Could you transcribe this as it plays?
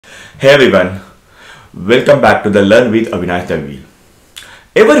Hey everyone, welcome back to the Learn with Avinash Dalvi.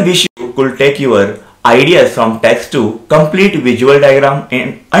 Ever wish you could take your ideas from text to complete visual diagram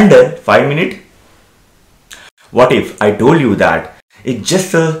in under 5 minutes? What if I told you that it's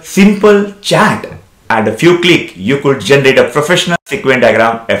just a simple chat and a few clicks you could generate a professional sequence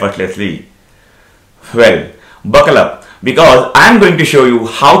diagram effortlessly? Well, buckle up because I am going to show you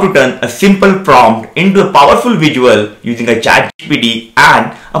how to turn a simple prompt into a powerful visual using a ChatGPT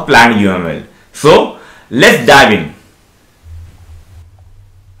and a PlantUML. So, let's dive in.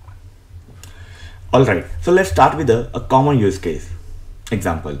 Alright, so let's start with a common use case.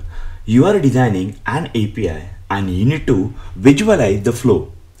 Example, you are designing an API and you need to visualize the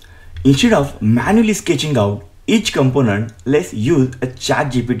flow. Instead of manually sketching out each component, let's use a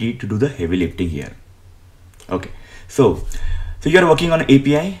ChatGPT to do the heavy lifting here. Okay, so you are working on an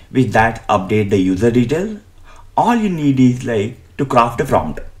API with that update the user detail. All you need is like to craft a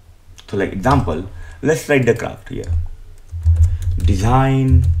prompt. So like example, let's write the craft here.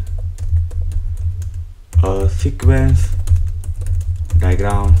 Design a sequence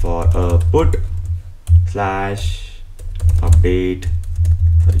diagram for a put slash update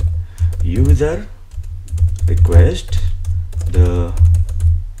user request. The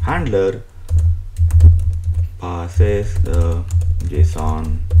handler parses the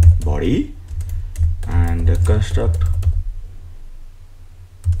JSON body and construct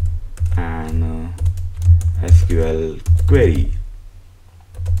an SQL query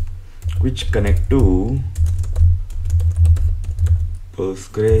which connect to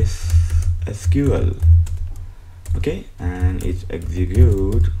PostgreSQL. Okay, and it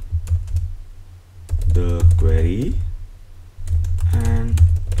execute the query and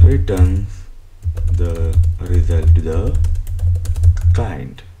returns the result to the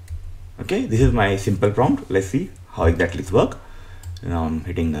client. Okay, this is my simple prompt. Let's see how exactly it works. Now I'm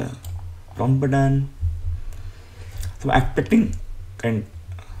hitting the prompt button. So I'm expecting and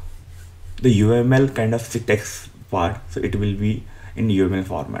the UML kind of text part, so it will be in UML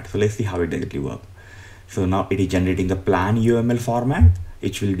format. So let's see how it exactly works. So now it is generating the PlantUML format.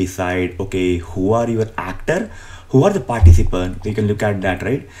 It will decide, okay, who are your actor, who are the participant. You can look at that,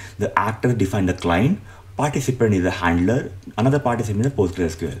 right? The actor define the client, participant is the handler, another participant is the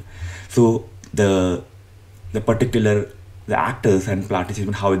PostgreSQL. So the actors and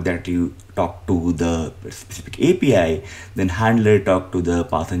participant, how exactly you talk to the specific API, then handler talk to the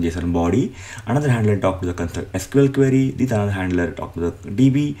parse and JSON body, another handler talk to the construct SQL query, this another handler talk to the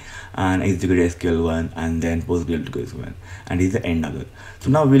DB and execute SQL one, and then PostgreSQL one, and this is the end of it. So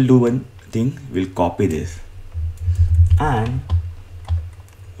now we'll do one thing, we'll copy this and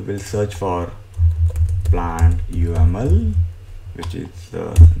we'll search for PlantUML, which is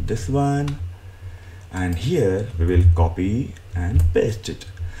this one, and here we will copy and paste it.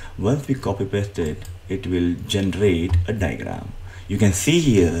 Once we copy paste it, it will generate a diagram. You can see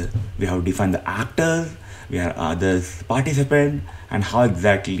here we have defined the actors, we have others participant, and how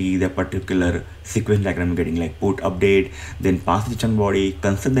exactly the particular sequence diagram getting, like put update, then pass the JSON body,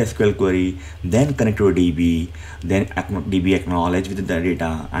 construct the SQL query, then connect to a DB, then DB acknowledge with the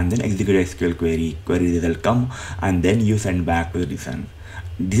data, and then execute a SQL query result come, and then you send back to the JSON.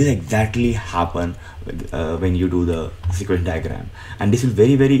 This is exactly happen when you do the sequence diagram, and this is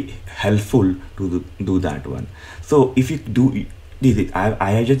very helpful to do that one. So if you do this,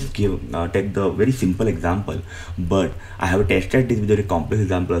 I just take the very simple example, but I have tested this with a very complex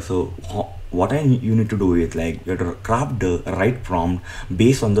example. So what you need to do is like you have to craft the right prompt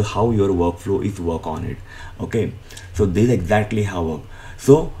based on the how your workflow is work on it. Okay, so this is exactly how work.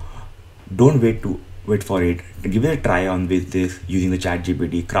 So don't wait for it, give it a try on with this using the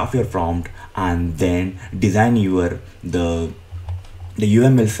ChatGPT, craft your prompt and then design your the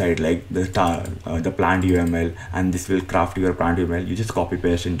UML side, like the PlantUML, and this will craft your PlantUML. You just copy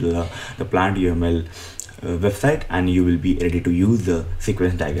paste into the PlantUML website and you will be ready to use the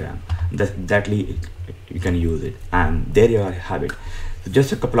sequence diagram. That's exactly you can use it, and there you have it. So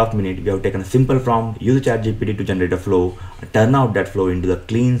just a couple of minutes, we have taken a simple prompt, use the ChatGPT to generate a flow, turn out that flow into the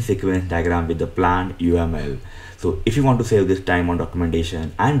clean sequence diagram with the PlantUML. So if you want to save this time on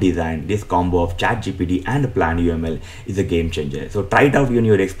documentation and design, this combo of ChatGPT and PlantUML is a game changer. So try it out in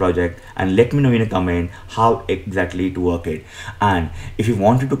your next project and let me know in a comment how exactly to work it. And if you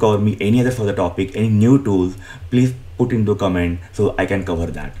wanted to cover me any other further topic, any new tools, please put into a comment so I can cover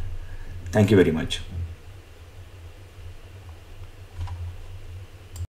that. Thank you very much.